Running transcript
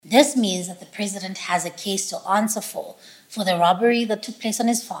this means that the president has a case to answer for the robbery that took place on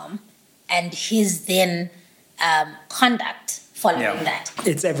his farm and his then conduct following that.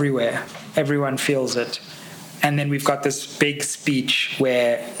 It's everywhere. Everyone feels it. And then we've got this big speech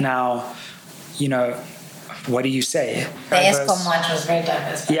where now, what do you say? The ESCOM march was very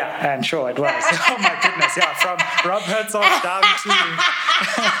diverse. Yeah, I'm sure it was. Oh my goodness, yeah. From Rob Herzog down to...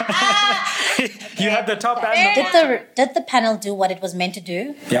 You had the top and the bottom. Did the panel do what it was meant to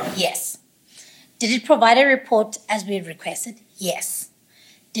do? Yeah. Yes. Did it provide a report as we requested? Yes.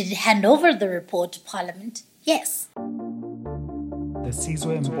 Did it hand over the report to Parliament? Yes. The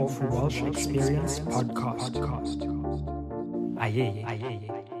Sizwe Mpofu Welsh Experience Podcast. Aye.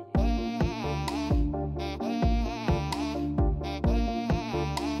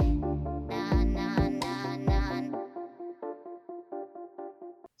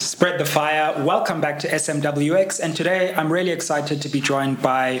 Spread the fire. Welcome back to SMWX, and today I'm really excited to be joined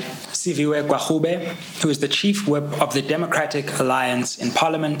by Siviwe Gwarube, who is the Chief Whip of the Democratic Alliance in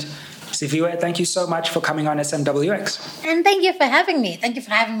Parliament. Siviwe, thank you so much for coming on SMWX. And thank you for having me. Thank you for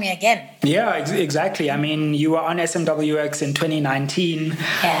having me again. Yeah, exactly. I mean, you were on SMWX in 2019,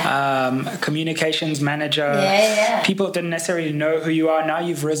 communications manager. Yeah. People didn't necessarily know who you are. Now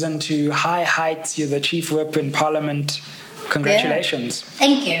you've risen to high heights. You're the Chief Whip in Parliament. Congratulations.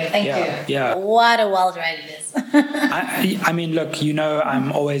 Thank you. Yeah. What a wild ride it is. I mean, look,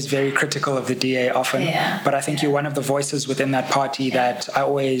 I'm always very critical of the DA often, but I think you're one of the voices within that party that I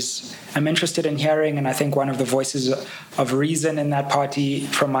always am interested in hearing, and I think one of the voices of reason in that party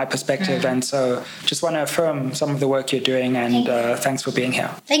from my perspective. And so just want to affirm some of the work you're doing, and thanks for being here.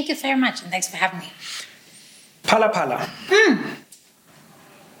 Thank you very much, and thanks for having me. Phala.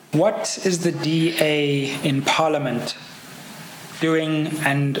 What is the DA in Parliament doing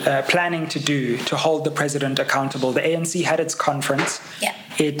and planning to do to hold the president accountable? The ANC had its conference. Yeah.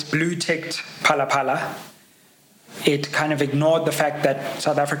 It blue-ticked Phala. It kind of ignored the fact that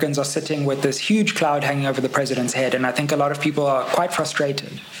South Africans are sitting with this huge cloud hanging over the president's head. And I think a lot of people are quite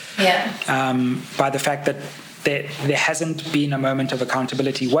frustrated by the fact that there hasn't been a moment of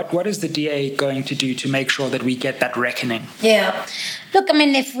accountability. What is the DA going to do to make sure that we get that reckoning? Yeah. Look, I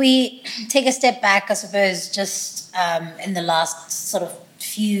mean, if we take a step back, I suppose, just in the last sort of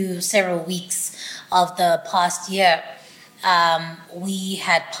several weeks of the past year, we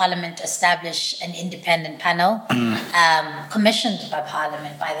had Parliament establish an independent panel, commissioned by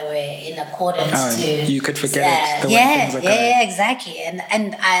Parliament, by the way, in accordance to... You could forget it. Yeah, exactly.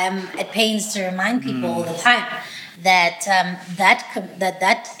 And I am at pains to remind people all the time that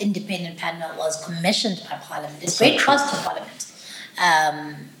that independent panel was commissioned by Parliament. It's great trust to Parliament.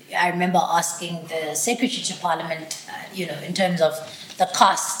 I remember asking the Secretary to Parliament, in terms of the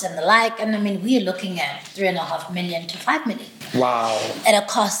cost and the like, and I mean, we're looking at 3.5 million to 5 million. Wow! At a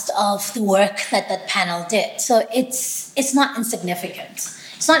cost of the work that panel did. So it's not insignificant.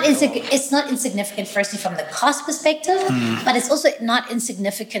 It's not insignificant, firstly, from the cost perspective, but it's also not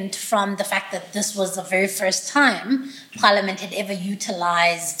insignificant from the fact that this was the very first time Parliament had ever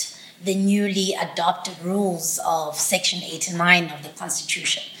utilized the newly adopted rules of Section 89 of the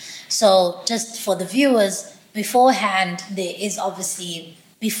Constitution. So just for the viewers, beforehand, there is obviously,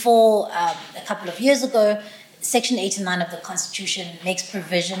 before a couple of years ago, Section 89 of the Constitution makes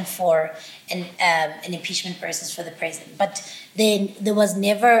provision for an impeachment process for the president. But then there was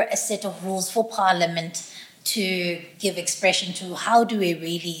never a set of rules for Parliament to give expression to how do we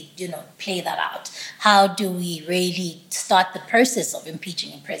really, play that out? How do we really start the process of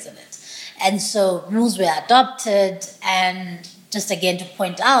impeaching a president? And so rules were adopted, and just again to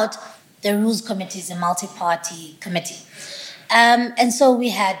point out, the Rules Committee is a multi-party committee. And so we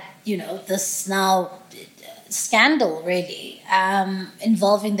had, this now scandal, really,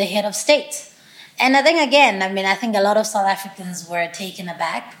 involving the head of state. And I think, I think a lot of South Africans were taken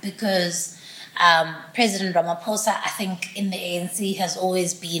aback because President Ramaphosa, I think, in the ANC has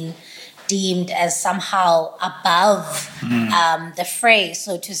always been deemed as somehow above the fray,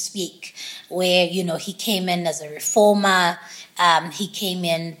 so to speak, where, he came in as a reformer. He came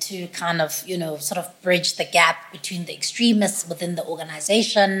in to kind of, sort of bridge the gap between the extremists within the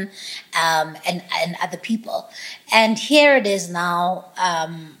organization and other people. And here it is now,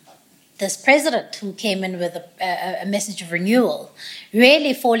 this president who came in with a message of renewal,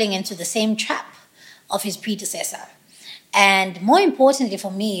 really falling into the same trap of his predecessor. And more importantly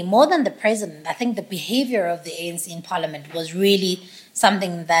for me, more than the president, I think the behavior of the ANC in Parliament was really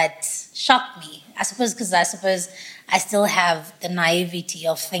something that shocked me. I suppose because I still have the naivety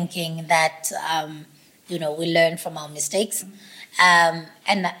of thinking that, we learn from our mistakes. And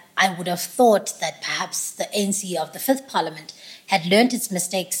I would have thought that perhaps the ANC of the Fifth Parliament had learned its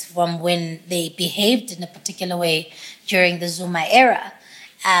mistakes from when they behaved in a particular way during the Zuma era.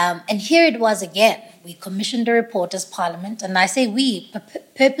 And here it was again. We commissioned a report as Parliament, and I say we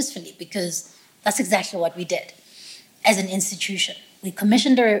purposefully because that's exactly what we did as an institution. We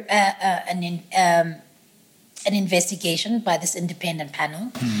commissioned an investigation by this independent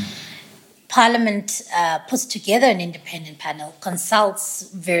panel. Parliament puts together an independent panel, consults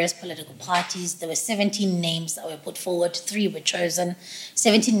various political parties. There were 17 names that were put forward, 3 were chosen,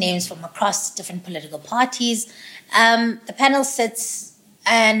 17 names from across different political parties. The panel sits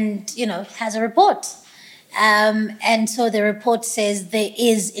and, has a report. And so the report says there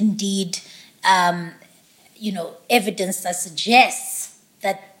is indeed, evidence that suggests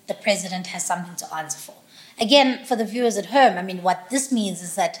that the president has something to answer for. Again, for the viewers at home, what this means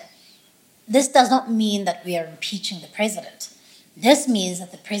is that this does not mean that we are impeaching the president. This means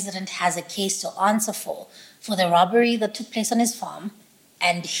that the president has a case to answer for the robbery that took place on his farm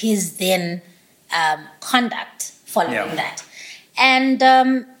and his then conduct following that.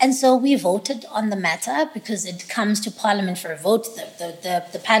 And so we voted on the matter because it comes to Parliament for a vote.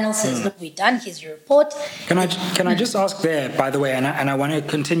 The panel says, look, we're done, here's your report. Can I just ask there, by the way, and I want to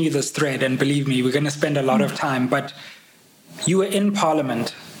continue this thread, and believe me, we're going to spend a lot of time, but you were in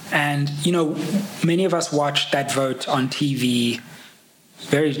Parliament, and, many of us watched that vote on TV,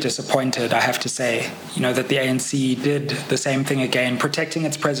 very disappointed, I have to say, that the ANC did the same thing again, protecting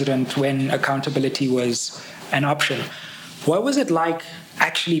its president when accountability was an option. What was it like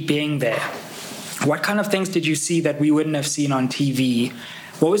actually being there? What kind of things did you see that we wouldn't have seen on TV?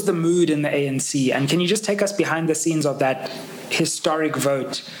 What was the mood in the ANC? And can you just take us behind the scenes of that historic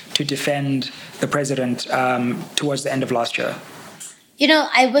vote to defend the president towards the end of last year?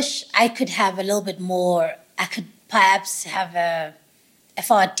 I wish I could have a little bit more. I could perhaps have a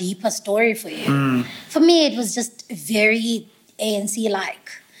far deeper story for you. For me, it was just very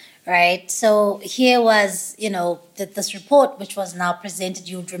ANC-like. Right, so here was, this report, which was now presented.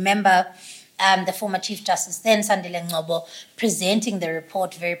 You would remember the former Chief Justice then, Sandile Ngcobo, presenting the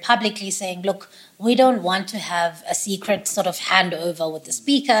report very publicly, saying, look, we don't want to have a secret sort of handover with the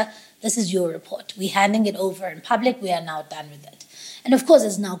Speaker. This is your report. We're handing it over in public. We are now done with it. And of course,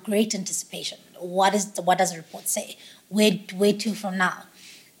 there's now great anticipation. What does the report say? Where to from now?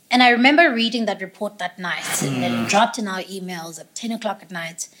 And I remember reading that report that night, and it dropped in our emails at 10 o'clock at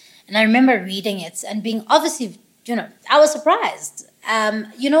night. And I remember reading it and being obviously, I was surprised.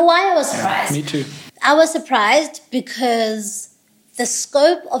 You know why I was surprised? Me too. I was surprised because the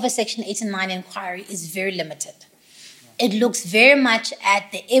scope of a Section 89 inquiry is very limited. It looks very much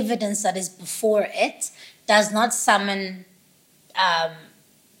at the evidence that is before it, does not summon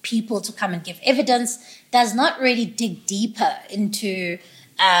people to come and give evidence, does not really dig deeper into,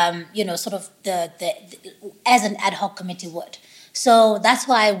 sort of the as an ad hoc committee would. So that's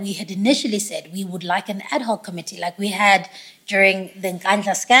why we had initially said we would like an ad hoc committee, like we had during the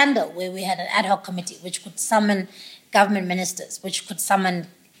Nkandla scandal, where we had an ad hoc committee which could summon government ministers, which could summon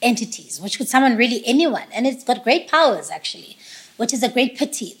entities, which could summon really anyone. And it's got great powers, actually, which is a great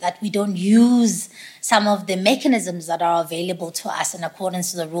pity that we don't use some of the mechanisms that are available to us in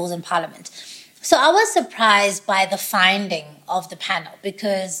accordance to the rules in Parliament. So I was surprised by the finding of the panel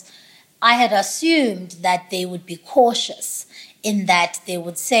because I had assumed that they would be cautious in that they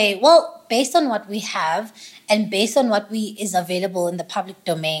would say, well, based on what we have and based on what is available in the public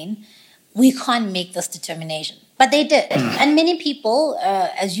domain, we can't make this determination. But they did. And many people,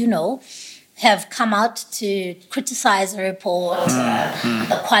 as you know, have come out to criticize the report,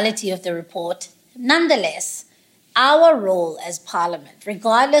 the quality of the report. Nonetheless, our role as Parliament,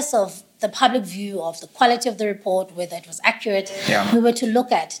 regardless of the public view of the quality of the report, whether it was accurate, we were to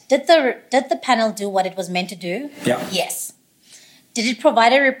look at, did the panel do what it was meant to do? Yeah. Yes. Did it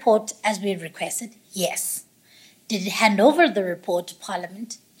provide a report as we requested? Yes. Did it hand over the report to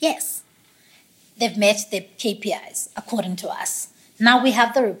Parliament? Yes. They've met their KPIs, according to us. Now we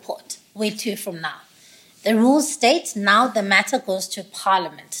have the report. Where to from now? The rules state now the matter goes to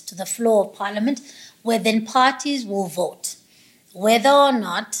Parliament, to the floor of Parliament, where then parties will vote. Whether or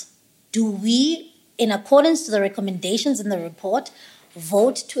not do we, in accordance to the recommendations in the report,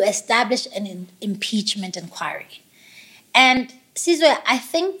 vote to establish an impeachment inquiry. And Sizwe, I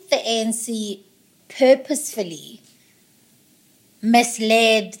think the ANC purposefully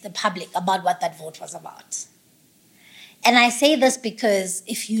misled the public about what that vote was about. And I say this because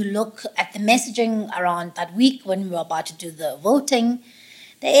if you look at the messaging around that week when we were about to do the voting,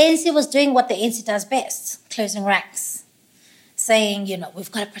 the ANC was doing what the ANC does best, closing ranks, saying,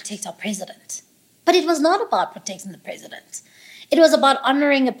 we've got to protect our president. But it was not about protecting the president. It was about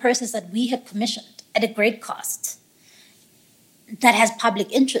honoring a process that we had commissioned at a great cost that has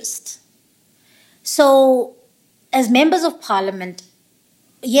public interest. So, as members of parliament,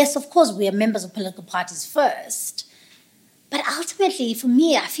 yes, of course, we are members of political parties first. But ultimately, for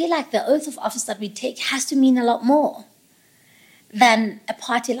me, I feel like the oath of office that we take has to mean a lot more than a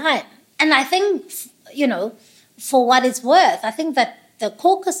party line. And I think, for what it's worth, I think that the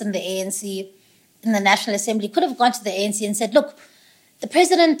caucus in the ANC, in the National Assembly, could have gone to the ANC and said, look, the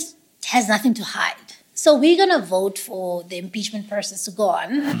president has nothing to hide. So we're going to vote for the impeachment process to go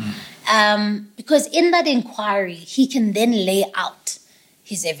on. Because in that inquiry, he can then lay out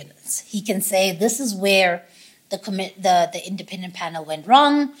his evidence. He can say, this is where the independent panel went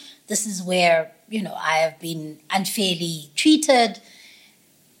wrong. This is where, I have been unfairly treated.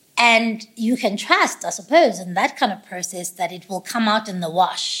 And you can trust, I suppose, in that kind of process that it will come out in the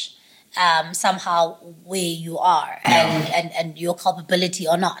wash somehow where you are and your culpability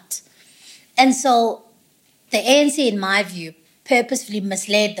or not. And so the ANC, in my view, purposefully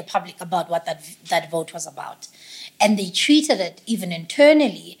misled the public about what that vote was about. And they treated it, even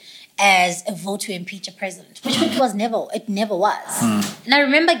internally, as a vote to impeach a president, which it never was. And I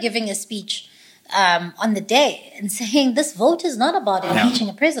remember giving a speech on the day and saying, this vote is not about impeaching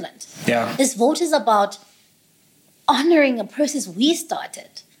a president. Yeah. This vote is about honoring a process we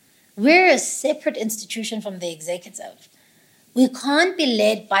started. We're a separate institution from the executive. We can't be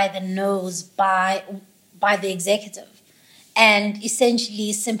led by the nose by the executive and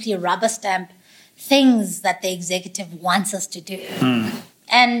essentially simply rubber stamp things that the executive wants us to do.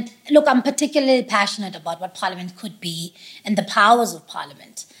 And look, I'm particularly passionate about what Parliament could be and the powers of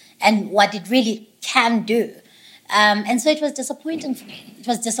Parliament and what it really can do. And so it was disappointing for me. It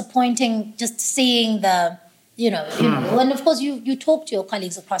was disappointing just seeing and of course you talk to your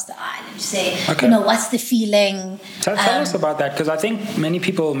colleagues across the aisle and you say, what's the feeling? Tell us about that, because I think many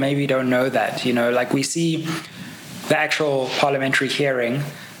people maybe don't know that. Like we see the actual parliamentary hearing,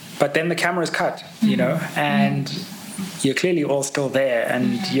 but then the camera's cut, and you're clearly all still there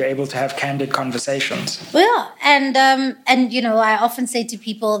and you're able to have candid conversations. Well, and I often say to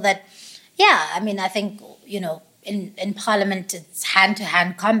people that, I think, in Parliament it's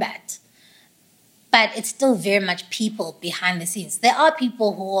hand-to-hand combat, but it's still very much people behind the scenes. There are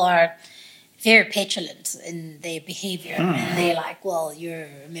people who are very petulant in their behavior and they're like, well, you're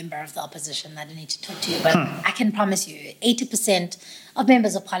a member of the opposition, I don't need to talk to you. But I can promise you 80% of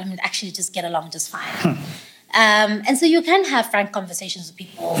members of Parliament actually just get along just fine. And so you can have frank conversations with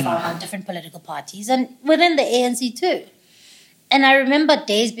people from different political parties and within the ANC too. And I remember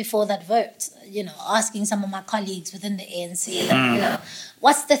days before that vote, asking some of my colleagues within the ANC, that,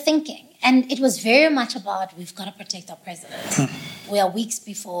 what's the thinking? And it was very much about, we've got to protect our president. We are weeks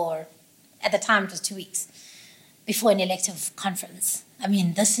before, at the time it was 2 weeks, before an elective conference. I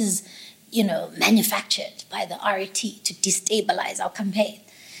mean, this is, manufactured by the RET to destabilize our campaign.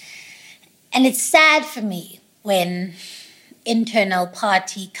 And it's sad for me when internal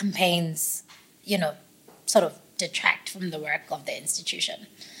party campaigns, sort of detract from the work of the institution.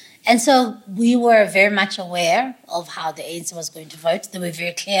 And so we were very much aware of how the ANC was going to vote. They were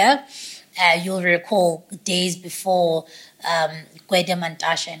very clear. You'll recall days before Gwede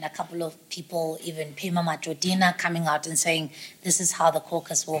Mantashe and a couple of people, even Phema Majodina, coming out and saying, this is how the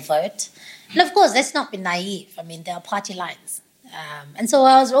caucus will vote. And of course, let's not be naive. I mean, there are party lines. And so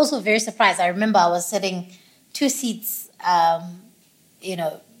I was also very surprised. I remember I was sitting 2 seats,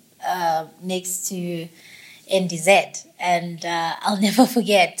 next to NDZ. And I'll never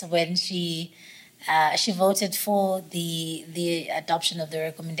forget when she voted for the adoption of the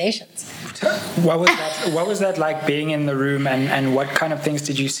recommendations. What was that like, being in the room, and what kind of things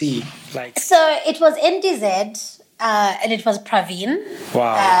did you see? So it was NDZ and it was Praveen.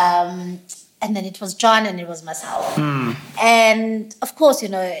 Wow. And then it was John and it was myself. And of course,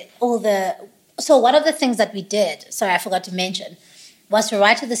 so one of the things that we did, sorry, I forgot to mention, was to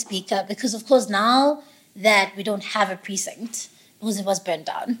write to the speaker, because of course now that we don't have a precinct, because it was burnt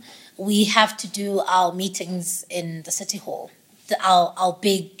down, we have to do our meetings in the city hall, our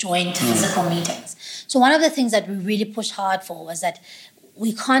big joint physical meetings. So one of the things that we really pushed hard for was that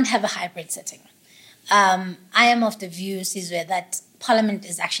we can't have a hybrid sitting. I am of the view, Sizwe, that Parliament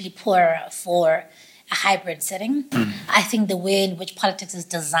is actually poorer for a hybrid setting. I think the way in which politics is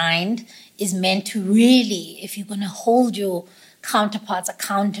designed is meant to really, if you're going to hold your counterparts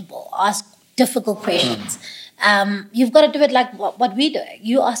accountable, ask difficult questions. You've got to do it like what we do.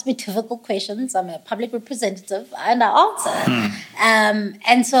 You ask me difficult questions. I'm a public representative, and I answer.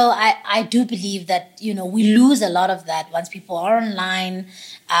 And so I do believe that, we lose a lot of that once people are online.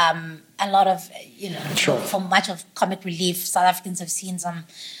 A lot of, for much of comic relief, South Africans have seen some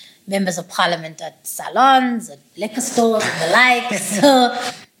members of parliament at salons, at liquor stores, and the like. So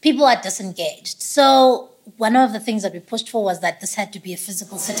people are disengaged. So one of the things that we pushed for was that this had to be a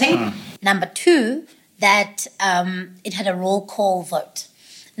physical sitting. Number two, that it had a roll call vote.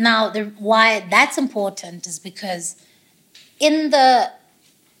 Now, why that's important is because in the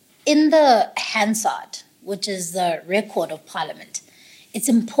Hansard, which is the record of Parliament, it's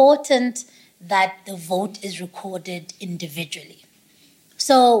important that the vote is recorded individually.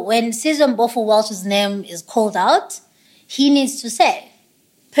 So when Sizwe Mpofu-Walsh's name is called out, he needs to say,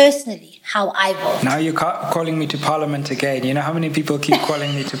 personally, how I vote. Now you're calling me to Parliament again. You know how many people keep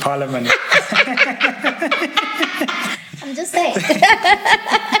calling me to Parliament? I'm just saying.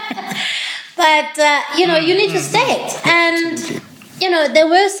 But, you need to state. And, there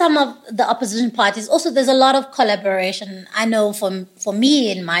were some of the opposition parties. Also, there's a lot of collaboration. I know for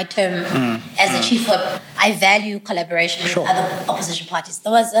me in my term as a chief whip, I value collaboration with other opposition parties.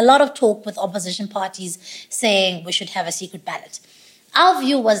 There was a lot of talk with opposition parties saying we should have a secret ballot. Our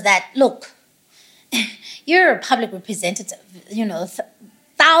view was that, look, you're a public representative.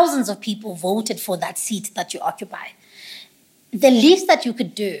 Thousands of people voted for that seat that you occupy. The least that you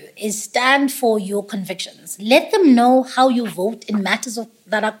could do is stand for your convictions. Let them know how you vote in matters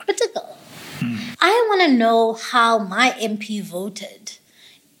that are critical. I want to know how my MP voted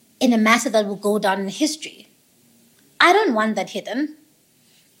in a matter that will go down in history. I don't want that hidden.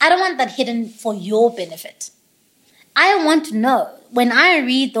 I don't want that hidden for your benefit. I want to know, when I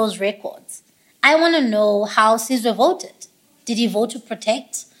read those records, I want to know how Sizwe voted. Did he vote to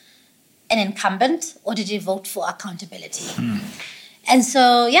protect an incumbent, or did he vote for accountability? And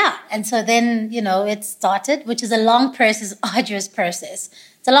so, then, it started, which is a long process, arduous process.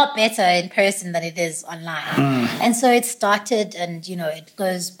 It's a lot better in person than it is online. And so it started, and, it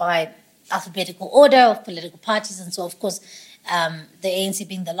goes by alphabetical order of political parties. And so, of course, the ANC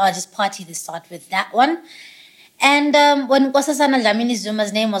being the largest party, they start with that one. And when Nkosazana Dlamini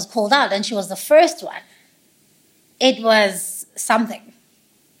Zuma's name was called out, and she was the first one, it was something.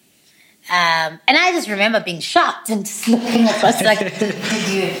 And I just remember being shocked and just looking across like,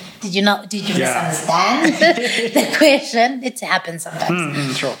 did you misunderstand the question? It happens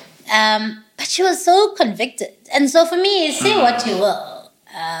sometimes. Sure. But she was so convicted. And so for me, say what you will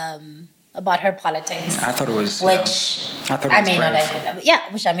about her politics. I thought it was... Which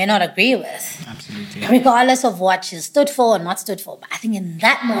I may not agree with. Absolutely. Regardless of what she stood for or not stood for. But I think in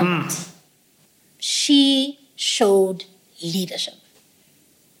that moment, she showed leadership.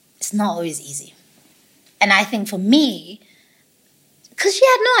 It's not always easy. And I think for me, because she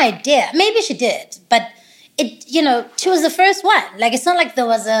had no idea. Maybe she did. But, she was the first one. Like, it's not like there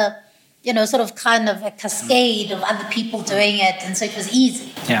was a, sort of kind of a cascade of other people doing it. And so it was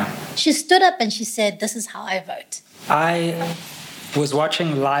easy. Yeah. She stood up and she said, this is how I vote. I was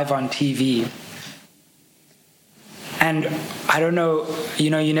watching live on TV. And I don't know, you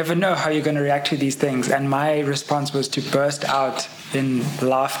never know how you're going to react to these things. And my response was to burst out in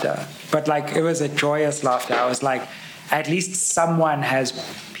laughter. But it was a joyous laughter. I was like, at least someone has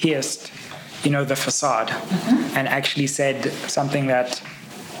pierced, the facade and actually said something that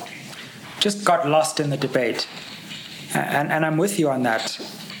just got lost in the debate. And I'm with you on that.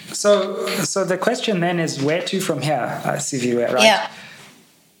 So the question then is, where to from here, Siviwe, right? Yeah.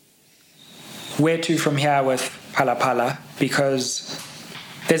 Where to from here with Phala Phala? Because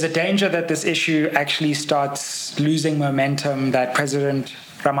there's a danger that this issue actually starts losing momentum, that President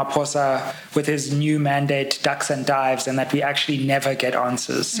Ramaphosa, with his new mandate, ducks and dives, and that we actually never get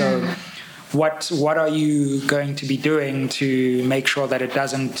answers. So what are you going to be doing to make sure that it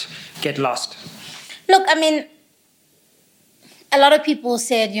doesn't get lost? Look, I mean, a lot of people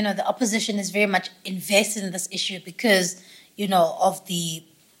said, the opposition is very much invested in this issue because, of the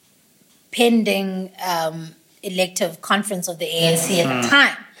pending elective conference of the ANC at the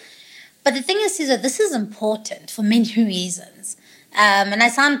time. But the thing is, Caesar, this is important for many reasons. And I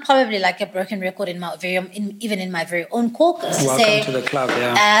sound probably like a broken record even in my very own caucus. Welcome to the club,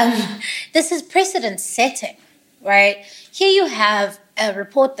 yeah. This is precedent setting, right? Here you have a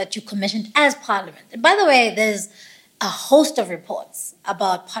report that you commissioned as Parliament. And by the way, there's a host of reports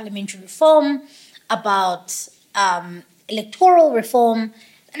about parliamentary reform, about electoral reform,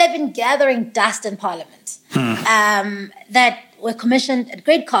 that have been gathering dust in Parliament, that were commissioned at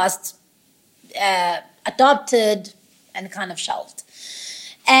great cost, adopted, and kind of shelved.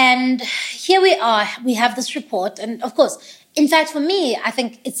 And here we are. We have this report, and of course, in fact, for me, I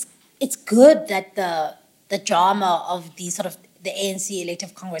think it's good that the drama of the sort of the ANC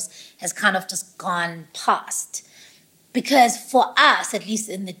elective Congress has kind of just gone past, because for us, at least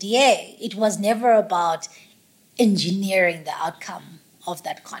in the DA, it was never about engineering the outcome of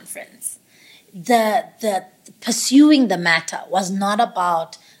that conference. The pursuing the matter was not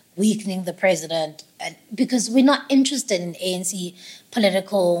about weakening the president, because we're not interested in ANC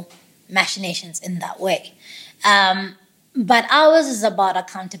political machinations in that way. But ours is about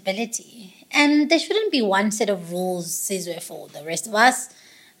accountability. And there shouldn't be one set of rules, Sizwe, for the rest of us,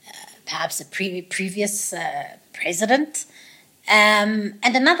 perhaps a previous president, and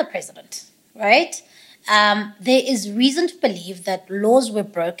another president, right? There is reason to believe that laws were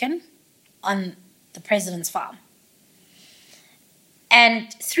broken on the president's farm.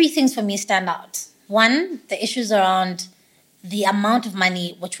 And three things for me stand out. One, the issues around the amount of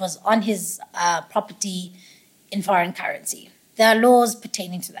money which was on his property in foreign currency. There are laws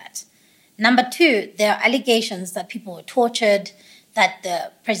pertaining to that. Number two, there are allegations that people were tortured, that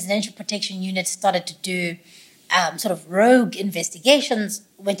the Presidential Protection Unit started to do sort of rogue investigations,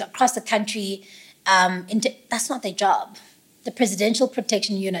 went across the country. That's not their job. The Presidential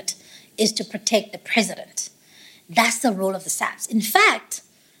Protection Unit is to protect the president. That's the role of the SAPS. In fact,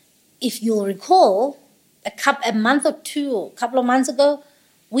 if you'll recall, a couple of months ago,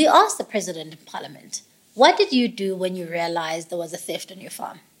 we asked the president in Parliament, what did you do when you realized there was a theft on your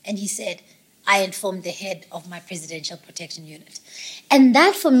farm? And he said, I informed the head of my Presidential Protection Unit. And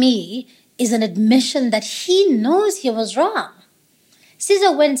that, for me, is an admission that he knows he was wrong.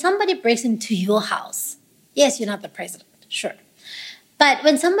 Caesar, when somebody breaks into your house, yes, you're not the president, sure. But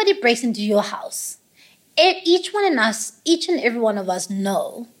when somebody breaks into your house, each and every one of us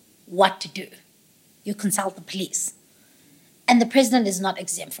know what to do. You consult the police. And the president is not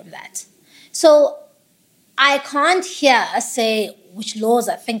exempt from that. So I can't here say which laws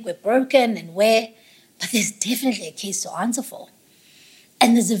I think were broken and where, but there's definitely a case to answer for.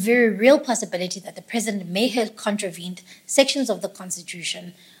 And there's a very real possibility that the president may have contravened sections of the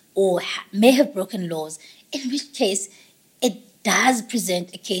Constitution or may have broken laws, in which case it does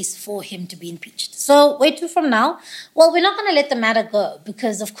present a case for him to be impeached. So wait till from now. Well, we're not going to let the matter go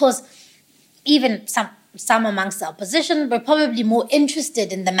because, of course, even some amongst the opposition were probably more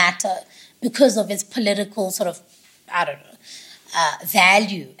interested in the matter because of its political sort of,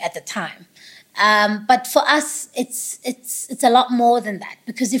 value at the time. But for us, it's a lot more than that,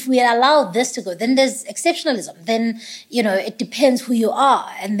 because if we allow this to go, then there's exceptionalism. Then, it depends who you are.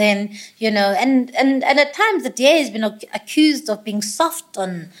 And then, and at times the DA has been accused of being soft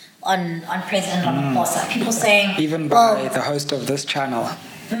on President Ramaphosa. People saying... Even by the host of this channel.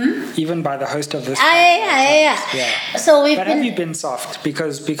 Even by the host of this channel. Yeah. So have you been soft?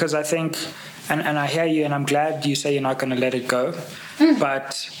 Because I think, and I hear you, and I'm glad you say you're not going to let it go,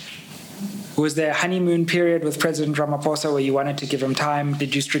 but... Was there a honeymoon period with President Ramaphosa where you wanted to give him time?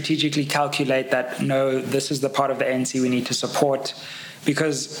 Did you strategically calculate that, no, this is the part of the ANC we need to support?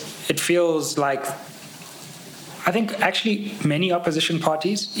 Because it feels like, I think actually many opposition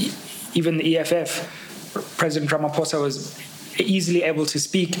parties, even the EFF, President Ramaphosa was easily able to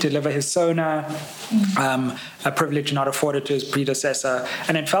speak, deliver his SONA, a privilege not afforded to his predecessor.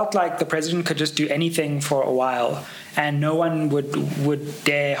 And it felt like the president could just do anything for a while and no one would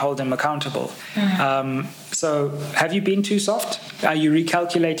dare hold him accountable. So have you been too soft? Are you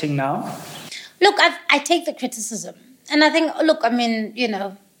recalculating now? Look, I take the criticism. And I think,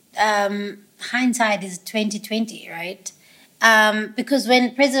 hindsight is 2020, right? Because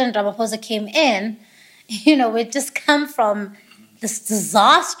when President Ramaphosa came in, we'd just come from this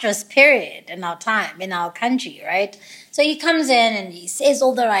disastrous period in our time, in our country, right? So he comes in and he says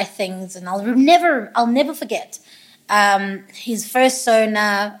all the right things, and I'll never forget his first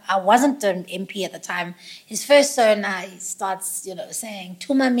SONA. I wasn't an MP at the time. His first SONA, he starts, saying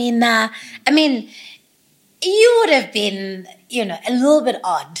 "Tuma mina." I mean, you would have been, a little bit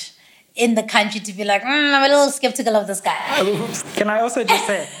odd in the country to be like, I'm a little skeptical of this guy. Can I also just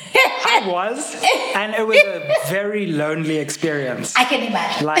say, I was, and it was a very lonely experience. I can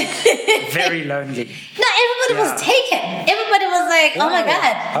imagine. Like, very lonely. No, everybody was taken. Everybody was like, oh my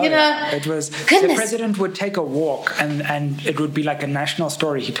God, It was, goodness. The president would take a walk, and it would be like a national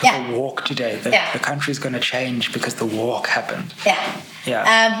story. He took a walk today. The country's going to change because the walk happened.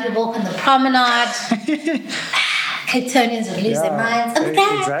 Yeah. He'd walk on the promenade. Cape Townians would lose their minds. Oh my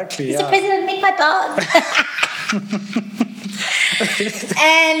God, exactly, Mr. President, make my dog.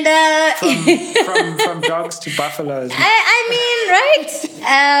 And from dogs to buffaloes. I mean, right?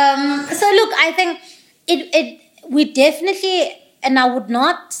 So look, I think we definitely and I would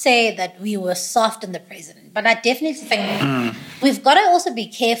not say that we were soft on the president, but I definitely think we've got to also be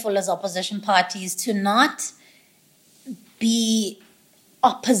careful as opposition parties to not be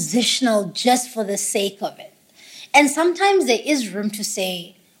oppositional just for the sake of it. And sometimes there is room to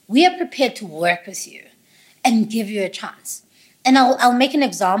say, we are prepared to work with you and give you a chance. And I'll make an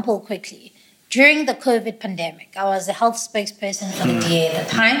example quickly. During the COVID pandemic, I was a health spokesperson for the DA at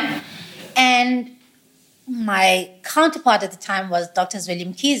the time, and my counterpart at the time was Dr. Zweli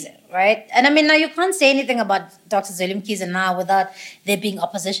Mkhize, right? And I mean, now you can't say anything about Dr. Zweli Mkhize now without there being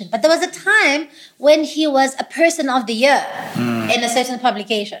opposition. But there was a time when he was a person of the year in a certain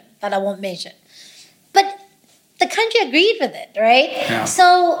publication that I won't mention. But the country agreed with it, right? Yeah.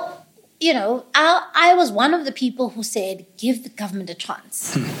 So, you know, I was one of the people who said, give the government a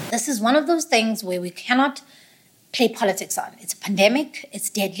chance. This is one of those things where we cannot play politics on. It's a pandemic. It's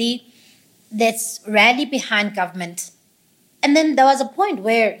deadly. Let's rally behind government. And then there was a point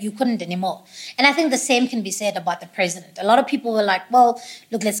where you couldn't anymore. And I think the same can be said about the president. A lot of people were like, well,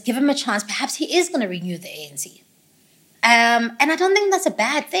 look, let's give him a chance. Perhaps he is going to renew the ANC. And I don't think that's a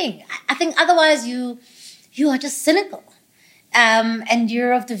bad thing. I think otherwise you are just cynical. And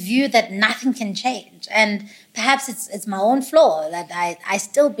you're of the view that nothing can change. And perhaps it's my own flaw that I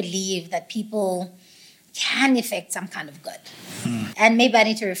still believe that people can effect some kind of good. And maybe I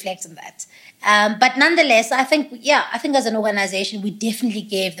need to reflect on that. But nonetheless, I think as an organization, we definitely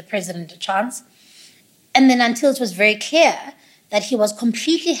gave the president a chance. And then until it was very clear that he was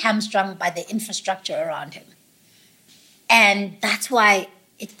completely hamstrung by the infrastructure around him. And that's why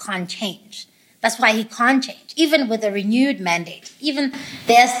it can't change. That's why he can't change, even with a renewed mandate. Even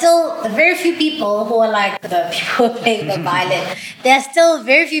there are still very few people who are like the people playing the violin. There are still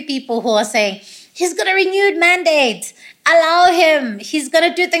very few people who are saying, he's got a renewed mandate. Allow him. He's going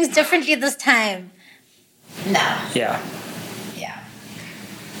to do things differently this time. No. Yeah.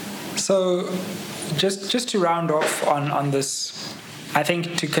 So just to round off on this, I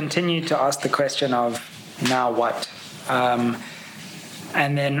think to continue to ask the question of now what?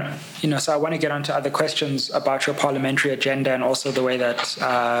 And then, so I want to get on to other questions about your parliamentary agenda and also the way that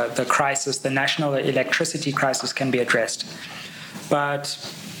the national electricity crisis can be addressed. But,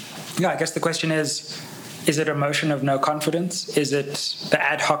 I guess the question is it a motion of no confidence? Is it the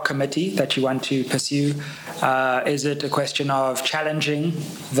ad hoc committee that you want to pursue? Is it a question of challenging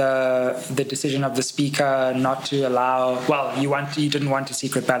the decision of the speaker not to allow, you didn't want a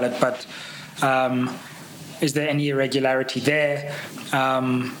secret ballot, but is there any irregularity there?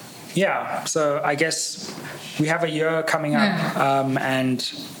 So I guess we have a year coming up,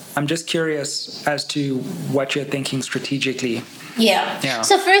 and I'm just curious as to what you're thinking strategically. Yeah.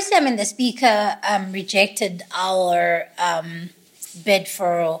 So firstly, the speaker rejected our bid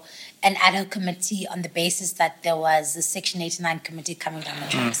for an ad hoc committee on the basis that there was a Section 89 committee coming down the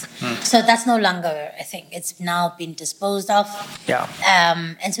tracks. So that's no longer a thing. It's now been disposed of. Yeah.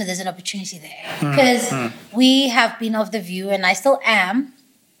 And so there's an opportunity there. Because we have been of the view, and I still am,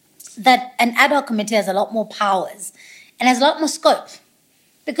 that an ad hoc committee has a lot more powers and has a lot more scope.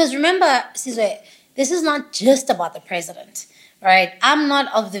 Because remember, Sizwe, this is not just about the president, right? I'm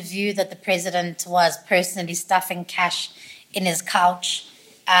not of the view that the president was personally stuffing cash in his couch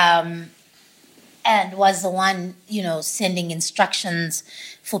and was the one, sending instructions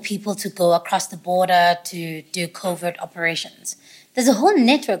for people to go across the border to do covert operations. There's a whole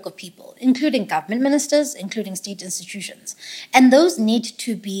network of people, including government ministers, including state institutions, and those need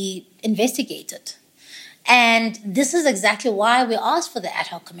to be investigated. And this is exactly why we asked for the ad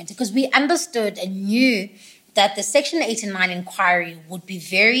hoc committee, because we understood and knew that the Section 89 inquiry would be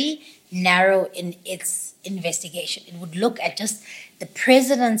very narrow in its investigation. It would look at just the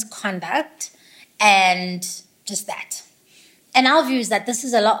president's conduct and just that. And our view is that this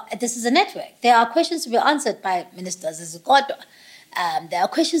is a network. There are questions to be answered by Minister Zizikodwa. There are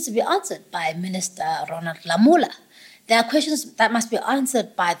questions to be answered by Minister Ronald Lamola. There are questions that must be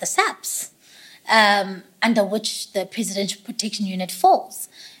answered by the SAPS, under which the Presidential Protection Unit falls.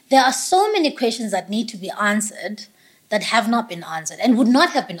 There are so many questions that need to be answered that have not been answered and would not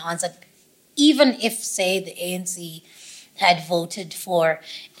have been answered even if, say, the ANC had voted for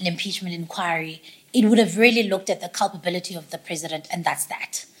an impeachment inquiry. It would have really looked at the culpability of the president, and that's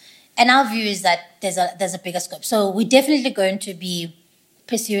that. And our view is that there's a bigger scope. So we're definitely going to be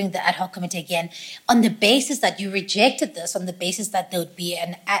pursuing the ad hoc committee again on the basis that you rejected this, on the basis that there'd be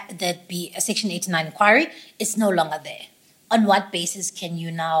a Section 89 inquiry. It's no longer there. On what basis can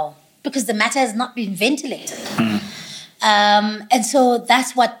you now? Because the matter has not been ventilated. And so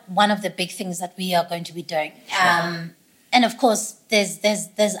that's one of the big things that we are going to be doing. And of course, there's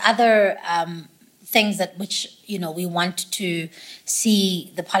other things that which we want to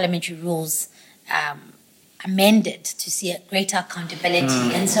see the parliamentary rules amended to see a greater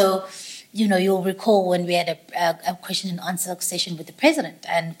accountability. And so, you'll recall when we had a question and answer session with the president,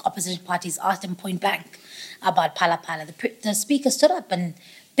 and opposition parties asked him point blank about Phala Phala. The speaker stood up and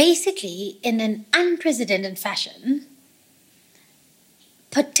basically, in an unprecedented fashion,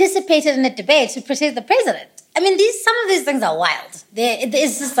 participated in a debate to protect the president. I mean, some of these things are wild.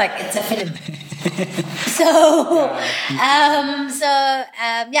 It's just like it's a film.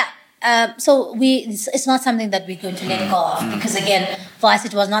 It's not something that we're going to let go of, because again, for us,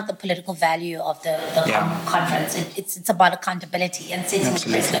 it was not the political value of the conference. It's about accountability and setting the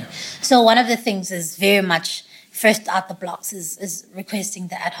precedent. So one of the things is very much first out the blocks is requesting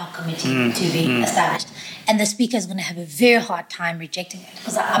the ad hoc committee to be established, and the speaker is going to have a very hard time rejecting it,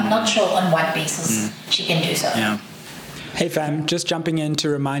 because I'm not sure on what basis she can do so. Yeah. Hey fam, just jumping in to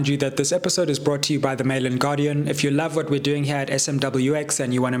remind you that this episode is brought to you by the Mail and Guardian. If you love what we're doing here at SMWX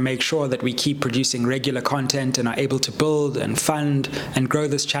and you want to make sure that we keep producing regular content and are able to build and fund and grow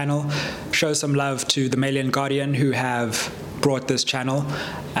this channel, show some love to the Mail and Guardian, who have brought this channel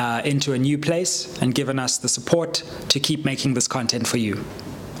into a new place and given us the support to keep making this content for you.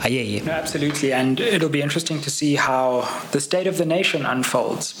 No, absolutely, and it'll be interesting to see how the State of the Nation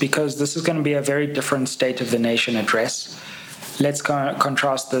unfolds, because this is going to be a very different State of the Nation address. Let's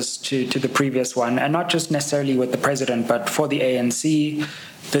contrast this to the previous one, and not just necessarily with the president, but for the ANC.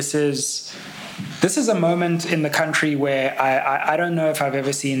 This is a moment in the country where I don't know if I've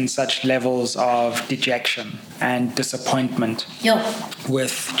ever seen such levels of dejection and disappointment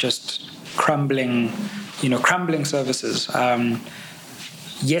with just crumbling services.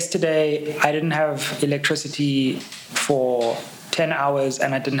 Yesterday, I didn't have electricity for 10 hours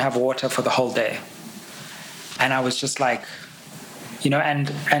and I didn't have water for the whole day. And I was just like,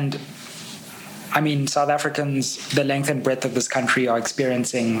 and I mean, South Africans, the length and breadth of this country, are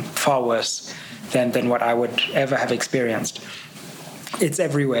experiencing far worse than what I would ever have experienced. It's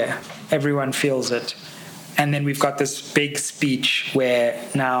everywhere. Everyone feels it. And then we've got this big speech where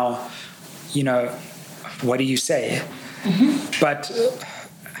now, what do you say? But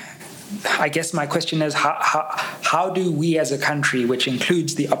I guess my question is, how do we as a country, which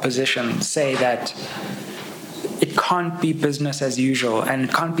includes the opposition, say that it can't be business as usual and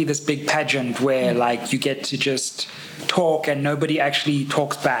it can't be this big pageant where you get to just talk and nobody actually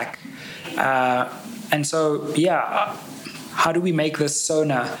talks back? And so, how do we make this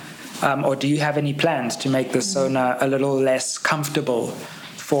SONA, or do you have any plans to make this SONA a little less comfortable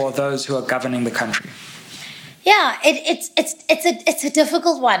for those who are governing the country? Yeah, it's a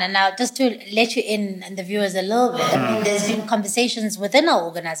difficult one, and now just to let you in and the viewers a little bit, I mean, there's been conversations within our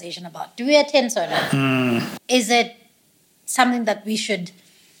organization about, do we attend SONA? Is it something that we should,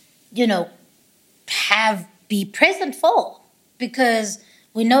 be present for? Because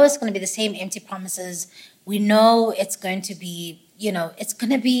we know it's going to be the same empty promises. We know it's going to be, it's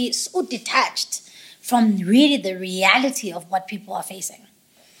going to be so detached from really the reality of what people are facing.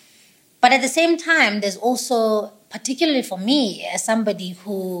 But at the same time, there's also, particularly for me, as somebody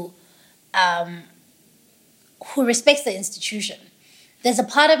who respects the institution, there's a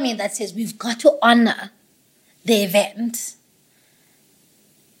part of me that says we've got to honor the event.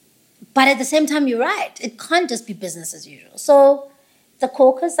 But at the same time, you're right. It can't just be business as usual. So the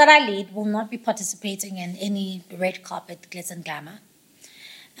caucus that I lead will not be participating in any red carpet glitz and glamour.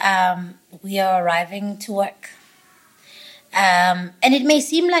 We are arriving to work. And it may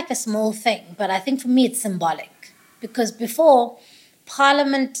seem like a small thing, but I think for me it's symbolic. Because before,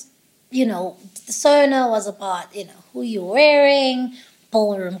 Parliament, the SONA was about, who you're wearing,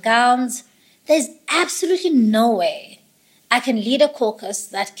 ballroom gowns. There's absolutely no way I can lead a caucus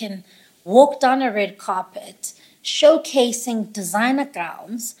that can walk down a red carpet showcasing designer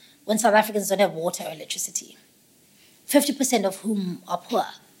gowns when South Africans don't have water or electricity, 50% of whom are poor.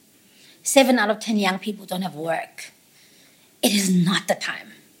 7 out of 10 young people don't have work. It is not the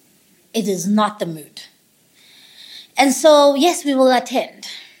time. It is not the mood. And so, yes, we will attend.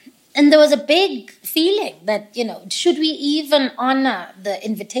 And there was a big feeling that, should we even honor the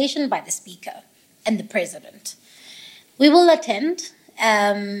invitation by the Speaker and the President? We will attend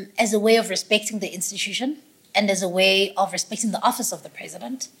as a way of respecting the institution and as a way of respecting the office of the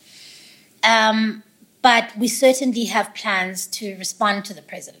President. But we certainly have plans to respond to the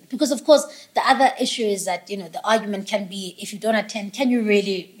president. Because, of course, the other issue is that, the argument can be, if you don't attend, can you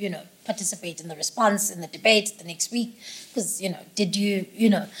really, participate in the response, in the debate the next week? Because, did you,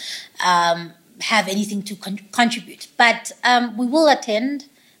 have anything to contribute? But we will attend,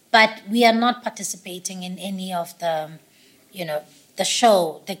 but we are not participating in any of the, the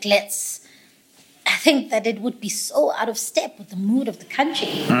show, the glitz. I think that it would be so out of step with the mood of the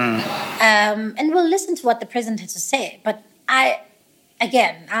country. And we'll listen to what the president has to say. But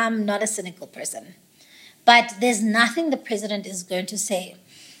I'm not a cynical person. But there's nothing the president is going to say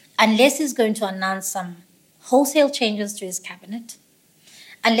unless he's going to announce some wholesale changes to his cabinet,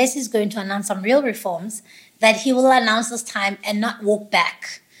 unless he's going to announce some real reforms that he will announce this time and not walk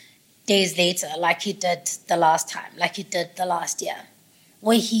back days later like he did the last time, like he did the last year,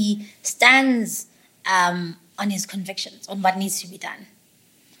 where he stands on his convictions, on what needs to be done.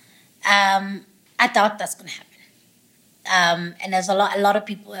 I doubt that's going to happen. And there's a lot of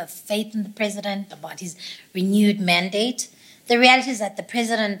people who have faith in the president about his renewed mandate. The reality is that the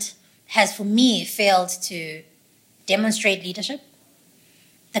president has, for me, failed to demonstrate leadership,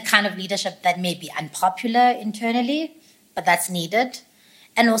 the kind of leadership that may be unpopular internally, but that's needed.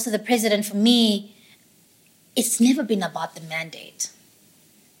 And also the president, for me, it's never been about the mandate.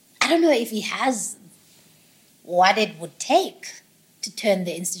 I don't know if he has what it would take to turn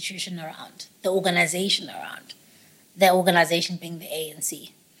the institution around, the organization around, the organization being the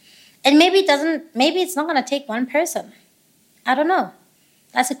ANC. And maybe it's not going to take one person. I don't know.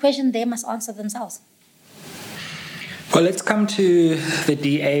 That's a question they must answer themselves. Well, let's come to the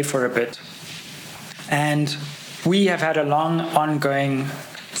DA for a bit. And we have had a long, ongoing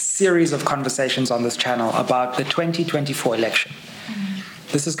series of conversations on this channel about the 2024 election.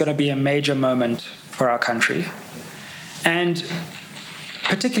 This is going to be a major moment for our country. And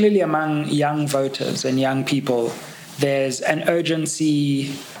particularly among young voters and young people, there's an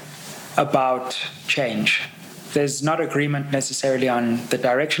urgency about change. There's not agreement necessarily on the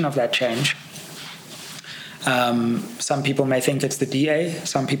direction of that change. Some people may think it's the DA,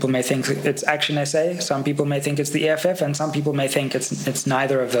 some people may think it's Action SA, some people may think it's the EFF, and some people may think it's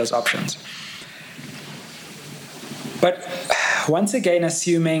neither of those options. But once again,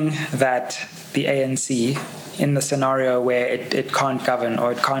 assuming that the ANC, in the scenario where it can't govern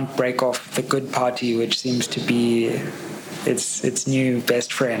or it can't break off the good party, which seems to be its new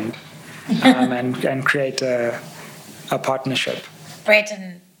best friend, and create a partnership. Brett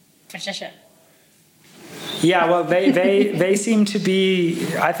and Patricia. Yeah, well, they seem to be.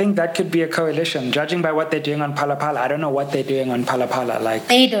 I think that could be a coalition, judging by what they're doing on Phala Phala. I don't know what they're doing on Phala Phala. Like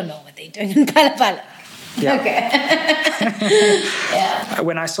they don't know what they're doing on Phala Phala. Yeah. Okay. Yeah.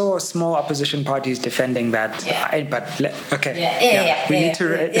 When I saw small opposition parties defending that, we need to.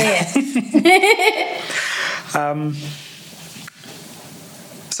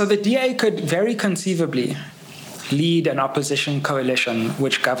 So the DA could very conceivably lead an opposition coalition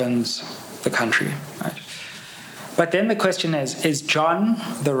which governs the country, right? But then the question is John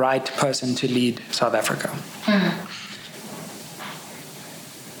the right person to lead South Africa?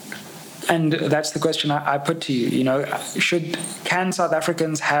 And that's the question I put to you. You know, can South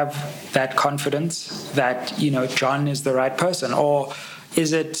Africans have that confidence that, John is the right person? Or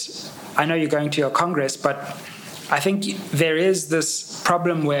is it, I know you're going to your Congress, but I think there is this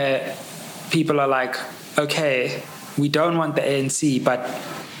problem where people are like, okay, we don't want the ANC, but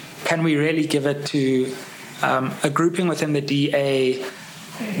can we really give it to a grouping within the DA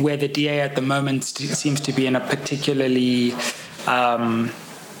where the DA at the moment seems to be in a particularly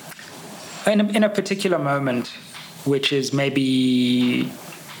in a particular moment, which is maybe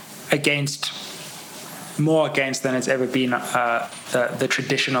more against than it's ever been the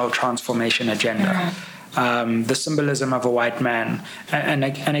traditional transformation agenda. The symbolism of a white man.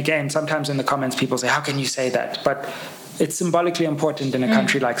 And again, sometimes in the comments people say, how can you say that? But it's symbolically important in a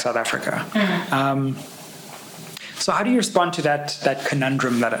country like South Africa. So how do you respond to that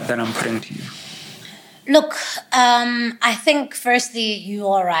conundrum that I'm putting to you? Look, I think firstly, you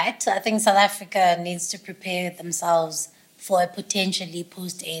are right. I think South Africa needs to prepare themselves for a potentially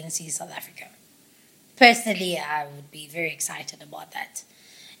post-ANC South Africa. Personally, I would be very excited about that.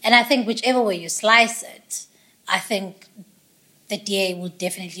 And I think whichever way you slice it, I think the DA will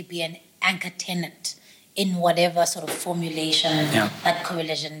definitely be an anchor tenant in whatever sort of formulation that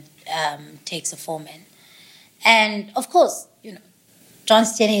coalition takes a form in. And of course, John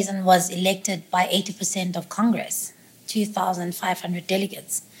Steenhuisen was elected by 80% of Congress, 2,500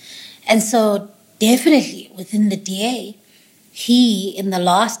 delegates. And so definitely within the DA, he, in the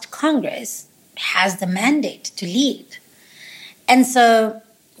last Congress, has the mandate to lead. And so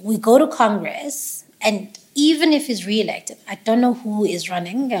we go to Congress, and even if he's re-elected, I don't know who is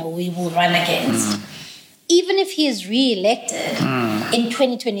running, we will run against. Even if he is re-elected in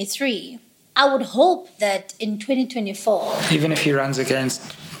 2023, I would hope that in 2024... Even if he runs against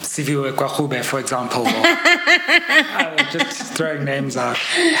Siviwe Kwagube, for example. Just throwing names out.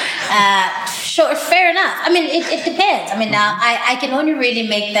 Sure, fair enough. I mean, it depends. I mean, now I can only really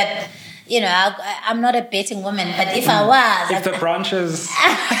make that, I'm not a betting woman, but if I was... If the branches...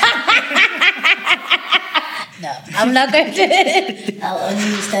 No, I'm not going to. I'll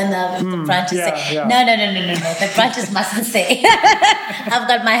only stand up if the branches say. Yeah. No. The branches mustn't say. I've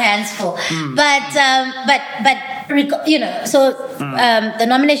got my hands full. The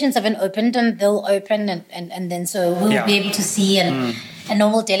nominations haven't opened, and they'll open, and then so we'll be able to see, and a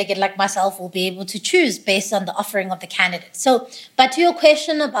normal delegate like myself will be able to choose based on the offering of the candidate. So, but to your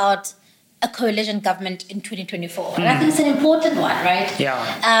question about a coalition government in 2024, and I think it's an important one, right?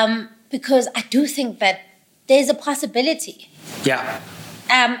 Yeah. Because I do think that there's a possibility. Yeah.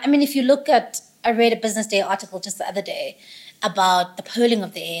 If you look at, I read a Business Day article just the other day about the polling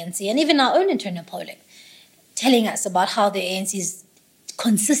of the ANC and even our own internal polling, telling us about how the ANC is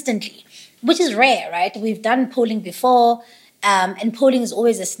consistently, which is rare, right? We've done polling before, and polling is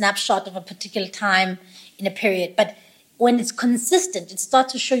always a snapshot of a particular time in a period. But when it's consistent, it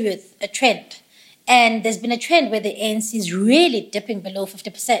starts to show you a trend. And there's been a trend where the ANC is really dipping below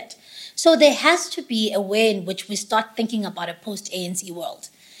 50%. So there has to be a way in which we start thinking about a post-ANC world.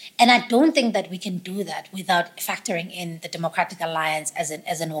 And I don't think that we can do that without factoring in the Democratic Alliance as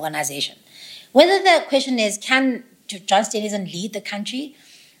an organization. Whether the question is, can John Steenhuisen lead the country?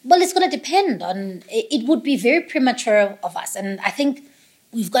 Well, it's going to depend on, it would be very premature of us. And I think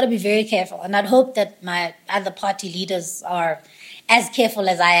we've got to be very careful. And I'd hope that my other party leaders are as careful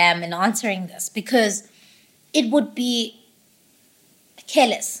as I am in answering this, because it would be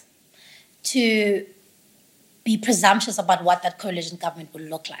careless to be presumptuous about what that coalition government will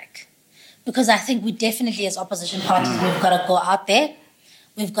look like. Because I think we definitely, as opposition parties, we've got to go out there,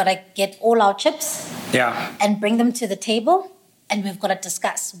 we've got to get all our chips and bring them to the table, and we've got to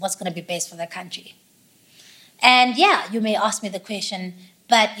discuss what's going to be best for the country. And you may ask me the question,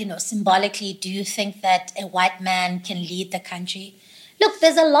 but, symbolically, do you think that a white man can lead the country? Look,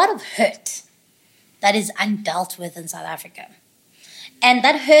 there's a lot of hurt that is undealt with in South Africa. And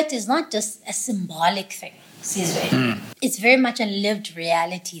that hurt is not just a symbolic thing, Sizwe. It's very much a lived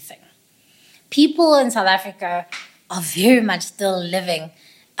reality thing. People in South Africa are very much still living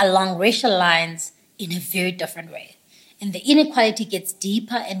along racial lines in a very different way. And the inequality gets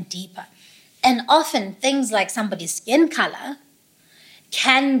deeper and deeper. And often things like somebody's skin color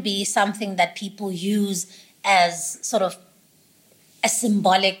can be something that people use as sort of something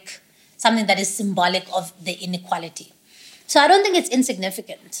that is symbolic of the inequality. So I don't think it's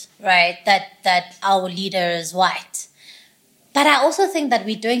insignificant, right, that our leader is white. But I also think that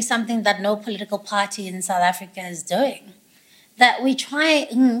we're doing something that no political party in South Africa is doing. That we try,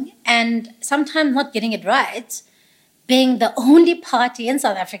 and sometimes not getting it right, being the only party in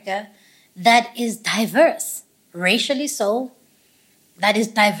South Africa that is diverse, racially so, that is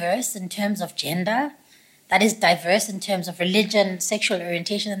diverse in terms of gender, that is diverse in terms of religion, sexual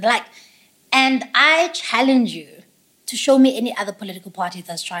orientation, and the like. And I challenge you to show me any other political party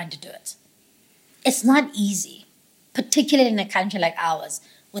that's trying to do it. It's not easy, particularly in a country like ours,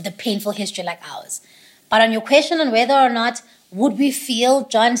 with a painful history like ours. But on your question on whether or not would we feel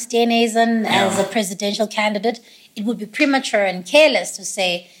John Steenhuisen as a presidential candidate, it would be premature and careless to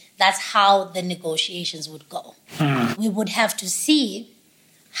say that's how the negotiations would go. We would have to see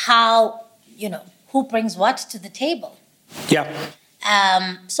how, who brings what to the table.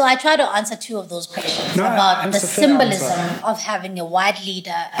 So I try to answer two of those questions about the symbolism of having a white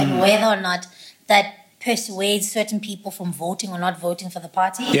leader and whether or not that persuades certain people from voting or not voting for the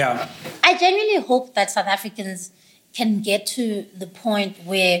party. I genuinely hope that South Africans can get to the point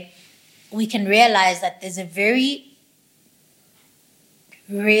where we can realize that there's a very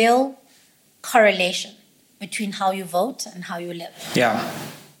real correlation between how you vote and how you live.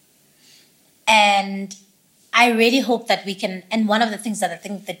 And I really hope that we can, and one of the things that I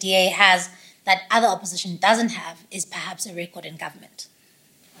think the DA has that other opposition doesn't have is perhaps a record in government.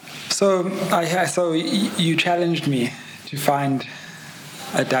 So you challenged me to find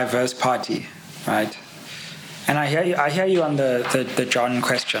a diverse party, right? And I hear you on the John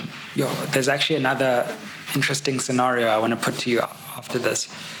question. There's actually another interesting scenario I want to put to you after this.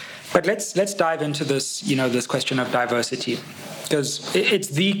 But let's dive into this, this question of diversity, because it's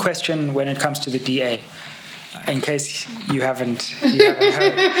the question when it comes to the DA. In case you haven't heard.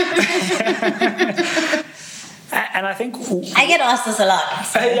 And I think I get asked this a lot.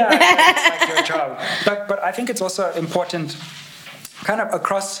 It's like your job. But I think it's also important, kind of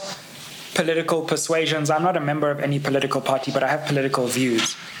across political persuasions. I'm not a member of any political party, but I have political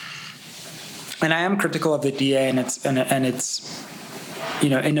views, and I am critical of the DA and its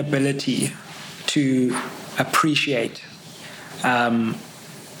inability to appreciate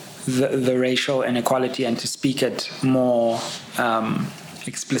the racial inequality and to speak it more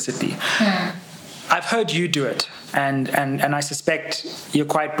explicitly. I've heard you do it, and I suspect you're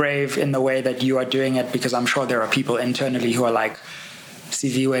quite brave in the way that you are doing it, because I'm sure there are people internally who are like,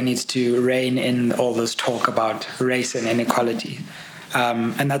 Siviwe needs to rein in all this talk about race and inequality.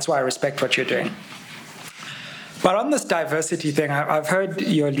 And that's why I respect what you're doing. But on this diversity thing, I've heard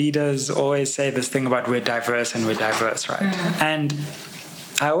your leaders always say this thing about we're diverse, right? And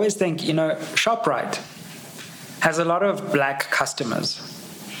I always think, ShopRite has a lot of black customers.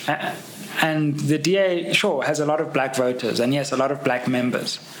 And the DA, sure, has a lot of black voters, and yes, a lot of black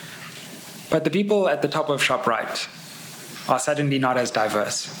members. But the people at the top of ShopRite are suddenly not as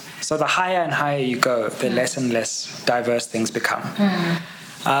diverse. So the higher and higher you go, the less and less diverse things become.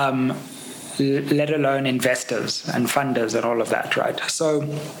 Let alone investors and funders and all of that, right? So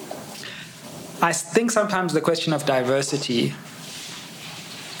I think sometimes the question of diversity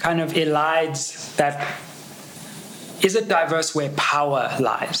kind of elides that. Is it diverse where power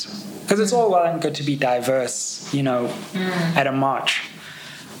lies? Because it's all well and good to be diverse, at a march.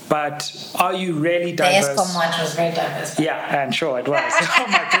 But are you really diverse? The ESCOM march was very diverse. Yeah, and sure it was. Oh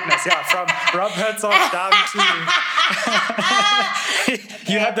my goodness, yeah. From Rob Herzog down to...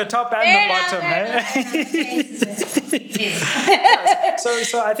 you had the top and the bottom,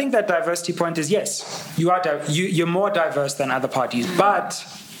 So I think that diversity point is, yes, you're more diverse than other parties, but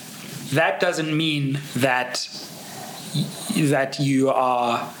that doesn't mean that you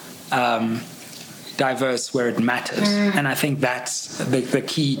are diverse where it matters. And I think that's the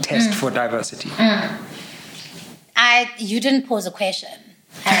key test for diversity. You didn't pose a question,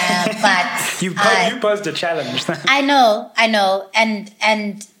 but you posed a challenge. I know,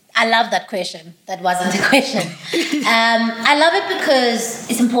 and I love that question. That wasn't a question. I love it because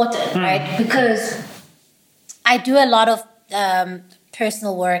it's important, right? Because I do a lot of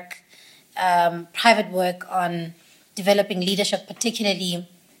personal work, private work on developing leadership, particularly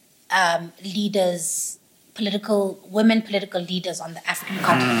women political leaders on the African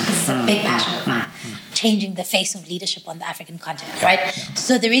continent. This is a big passion of mine, changing the face of leadership on the African continent, right?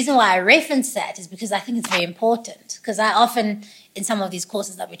 So the reason why I reference that is because I think it's very important, because I often, in some of these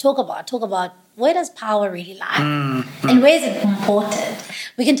courses that we talk about where does power really lie? And where is it important?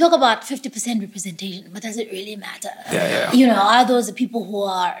 We can talk about 50% representation, but does it really matter? Are those the people who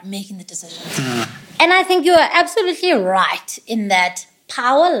are making the decisions? And I think you are absolutely right in that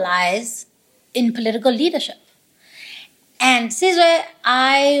power lies in political leadership. And Sizwe,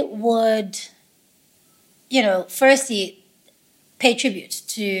 I would, firstly pay tribute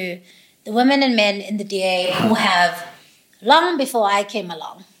to the women and men in the DA who have, long before I came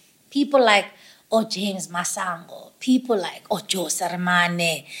along, people like James Masango, people like Joe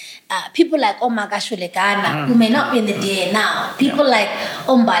Saramane, people like Magashule Ghana, who may not be in the DA now, people like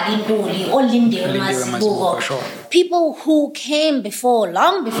Mbali Nduli, Lindy Masibugo, people who came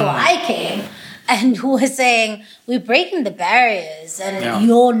long before I came, and who were saying, we're breaking the barriers and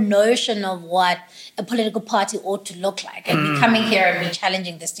your notion of what a political party ought to look like, and be coming here and be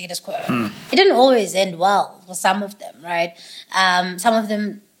challenging the status quo. It didn't always end well for some of them, right? Some of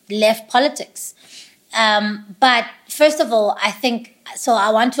them left politics. But first of all,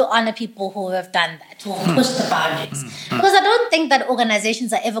 I want to honor people who have done that, who have pushed the boundaries. Because I don't think that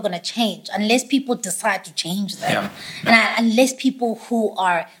organizations are ever going to change unless people decide to change them. And unless people who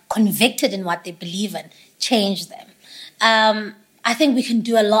are convicted in what they believe in change them. I think we can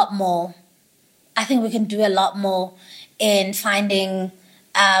do a lot more. I think we can do a lot more in finding,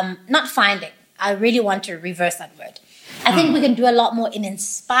 not finding, I really want to reverse that word. I think we can do a lot more in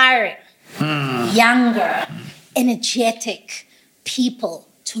inspiring younger, energetic people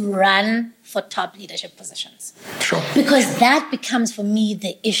to run for top leadership positions. Sure. Because that becomes, for me,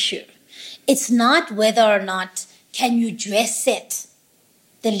 the issue. It's not whether or not can you dress set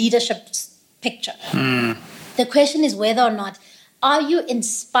the leadership picture. The question is whether or not are you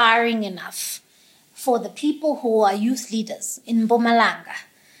inspiring enough for the people who are youth leaders in Mpumalanga,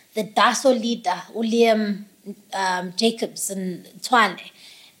 the DASO leader, William Jacobs and Tshwane,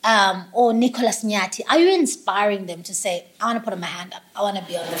 or Nicholas Nyati, are you inspiring them to say, I want to put my hand up, I want to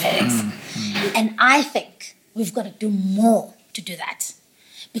be on the FedEx? And I think we've got to do more to do that.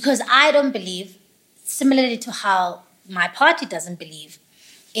 Because I don't believe, similarly to how my party doesn't believe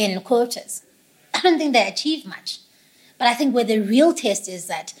in quotas, I don't think they achieve much. But I think where the real test is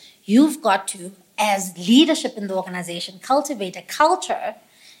that you've got to, as leadership in the organization, cultivate a culture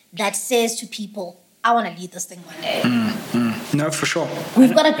that says to people, I want to lead this thing one day. No, for sure.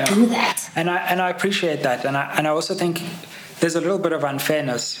 We've got to do that. And I appreciate that. And I also think there's a little bit of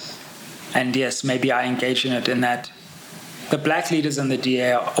unfairness. And yes, maybe I engage in it in that the black leaders in the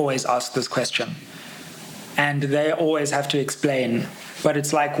DA always ask this question. And they always have to explain But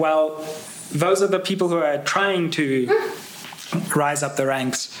it's like, well, those are the people who are trying to rise up the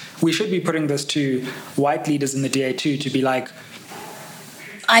ranks. We should be putting this to white leaders in the DA too, to be like,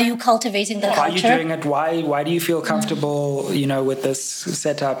 are you cultivating the culture? Are you doing it? Why do you feel comfortable, with this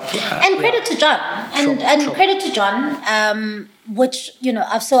setup? And credit to John. And credit to John, which,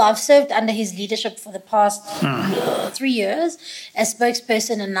 I've served under his leadership for the past 3 years as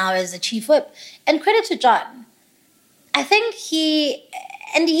spokesperson and now as a chief whip. And credit to John. I think he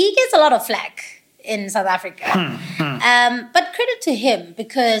gets a lot of flack in South Africa. But credit to him,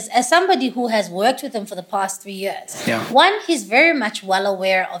 because as somebody who has worked with him for the past 3 years, one, he's very much well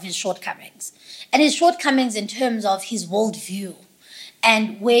aware of his shortcomings. And his shortcomings in terms of his worldview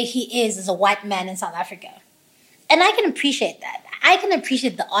and where he is as a white man in South Africa. And I can appreciate that. I can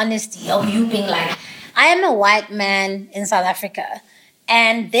appreciate the honesty of you being like, I am a white man in South Africa,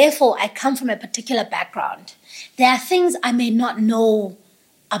 and therefore I come from a particular background. There are things I may not know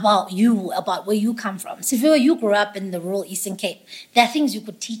about you, about where you come from. So if you grew up in the rural Eastern Cape, there are things you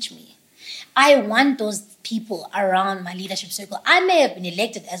could teach me. I want those people around my leadership circle. I may have been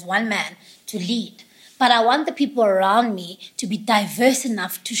elected as one man to lead, but I want the people around me to be diverse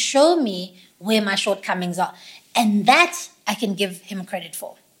enough to show me where my shortcomings are. And that I can give him credit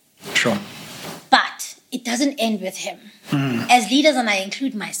for. Sure. But it doesn't end with him. As leaders, and I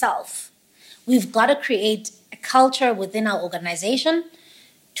include myself, we've got to create a culture within our organization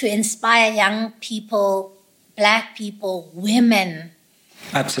to inspire young people, black people, women.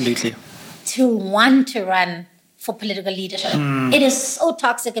 Absolutely. To want to run for political leadership. It is so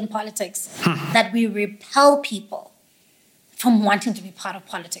toxic in politics that we repel people from wanting to be part of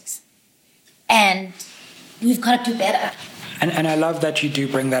politics. And we've got to do better. And I love that you do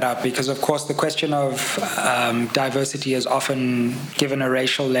bring that up, because, of course, the question of diversity is often given a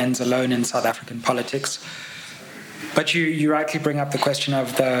racial lens alone in South African politics. But you rightly bring up the question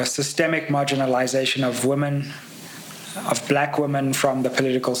of the systemic marginalization of women, of black women from the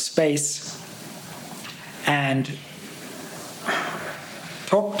political space. And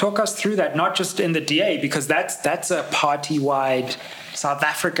talk us through that, not just in the DA, because that's a party-wide, South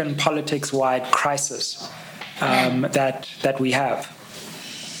African politics-wide crisis that we have.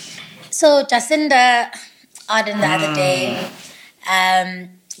 So Jacinda Ardern the other day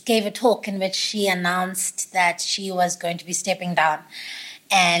gave a talk in which she announced that she was going to be stepping down,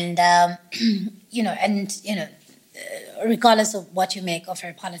 and regardless of what you make of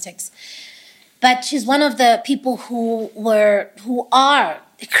her politics, but she's one of the people who are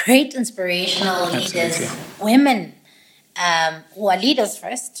great inspirational leaders, women who are leaders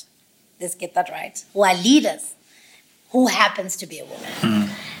first. Let's get that right. Who are leaders, who happens to be a woman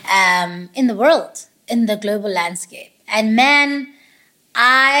in the world, in the global landscape, and man.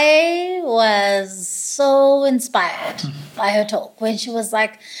 I was so inspired by her talk when she was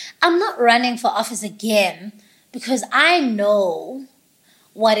like, I'm not running for office again because I know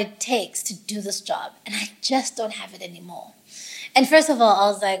what it takes to do this job and I just don't have it anymore. And first of all, I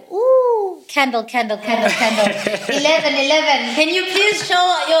was like, ooh, candle. 11. Can you please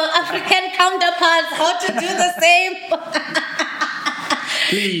show your African counterparts how to do the same?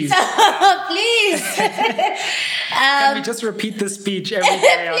 Please. Please. Can we just repeat the speech every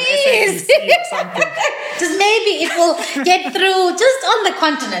day on SABC or something? Just maybe it will get through just on the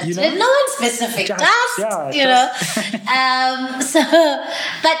continent. No one specific.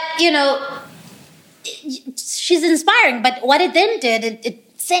 She's inspiring. But what it then did, it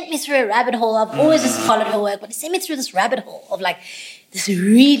sent me through a rabbit hole. I've always just followed her work, but it sent me through this rabbit hole of this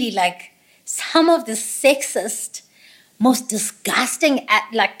really some of the sexist, most disgusting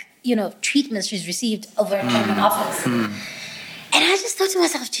treatments she's received over her term in office. And I just thought to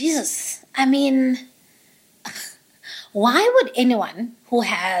myself, Jesus, I mean, why would anyone who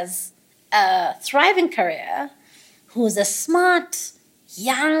has a thriving career, who's a smart,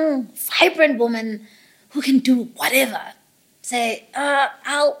 young, vibrant woman who can do whatever, say,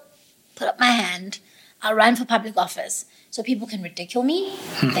 I'll put up my hand, I'll run for public office so people can ridicule me.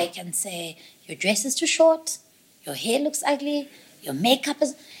 They can say, your dress is too short, your hair looks ugly, your makeup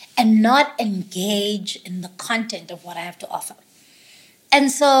is... and not engage in the content of what I have to offer. And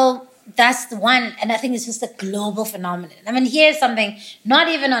so that's the one, and I think it's just a global phenomenon. I mean, here's something, not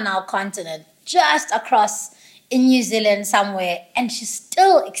even on our continent, just across in New Zealand somewhere, and she's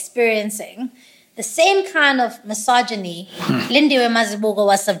still experiencing the same kind of misogyny Lindiwe Mazibuko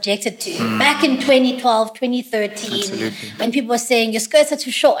was subjected to back in 2012, 2013, Absolutely. When people were saying, your skirts are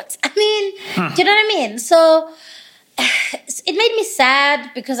too short. I mean, do you know what I mean? So it made me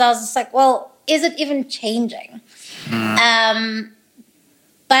sad because I was just like, well, is it even changing?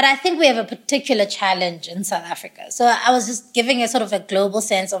 But I think we have a particular challenge in South Africa. So I was just giving a sort of a global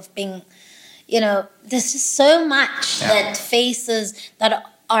sense of being, there's just so much that faces that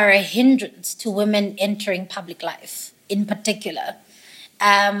are a hindrance to women entering public life in particular.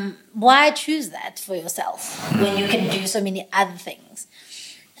 Why choose that for yourself when you can do so many other things?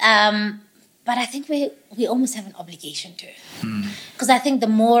 But I think we almost have an obligation to. Because I think the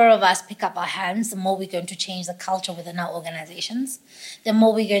more of us pick up our hands, the more we're going to change the culture within our organizations. The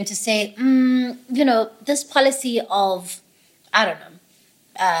more we're going to say, this policy of,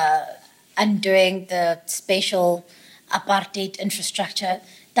 undoing the spatial apartheid infrastructure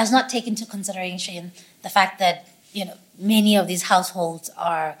does not take into consideration the fact that, many of these households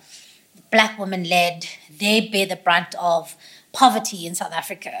are Black women-led. They bear the brunt of poverty in South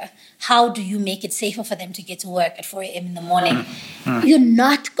Africa. How do you make it safer for them to get to work at 4 a.m. in the morning? You're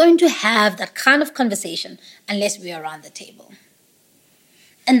not going to have that kind of conversation unless we're around the table.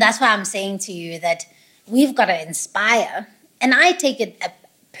 And that's why I'm saying to you that we've got to inspire. And I take it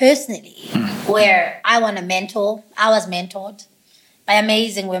personally, where I want to mentor. I was mentored by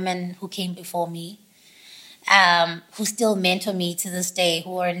amazing women who came before me, who still mentor me to this day,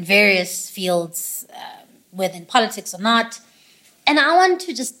 who are in various fields, whether in politics or not. And I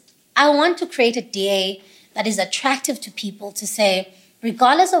want to create a DA that is attractive to people to say,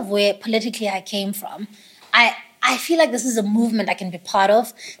 regardless of where politically I came from, I feel like this is a movement I can be part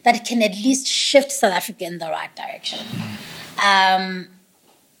of that can at least shift South Africa in the right direction.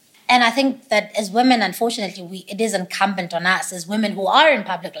 And I think that as women, unfortunately, it is incumbent on us as women who are in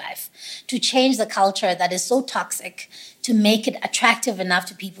public life to change the culture that is so toxic, to make it attractive enough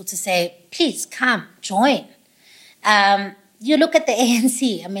to people to say, please come, join. You look at the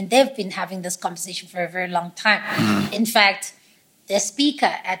ANC. I mean, they've been having this conversation for a very long time. In fact, their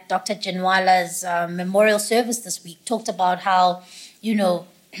speaker at Dr. Janwala's memorial service this week talked about how,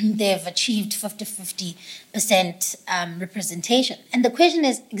 they've achieved 50% representation. And the question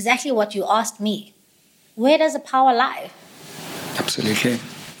is exactly what you asked me. Where does the power lie? Absolutely.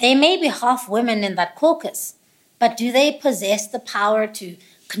 They may be half women in that caucus, but do they possess the power to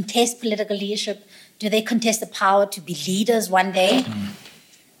contest political leadership? Do they contest the power to be leaders one day?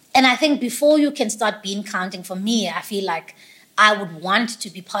 And I think before you can start bean counting, for me, I feel like I would want to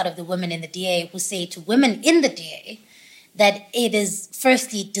be part of the women in the DA who say to women in the DA that it is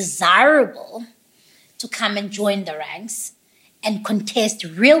firstly desirable to come and join the ranks and contest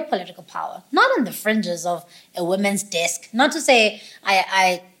real political power, not on the fringes of a women's desk. Not to say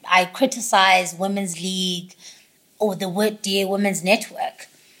I criticize Women's League or the DA Women's Network,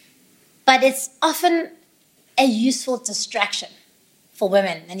 but it's often a useful distraction for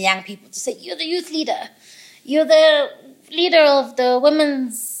women and young people to say, you're the youth leader, you're the leader of the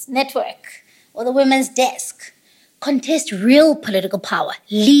Women's Network or the Women's Desk. Contest real political power,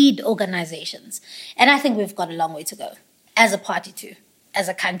 lead organizations. And I think we've got a long way to go as a party too, as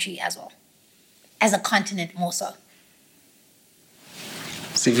a country as well, as a continent more so.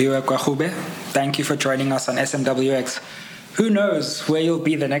 Siviwe Kwagube, thank you for joining us on SMWX. Who knows where you'll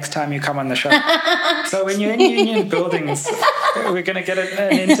be the next time you come on the show. So when you're in union buildings, we're going to get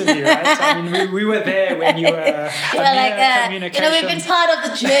an interview, right? I mean, we were there when you were communications. We've been part of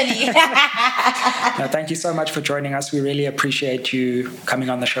the journey. No, thank you so much for joining us. We really appreciate you coming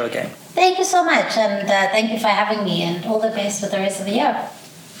on the show again. Thank you so much, and thank you for having me, and all the best with the rest of the year.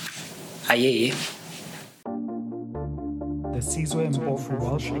 Aye. The Sizwe Mpofu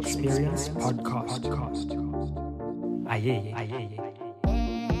Welsh Experience Podcast. Aye.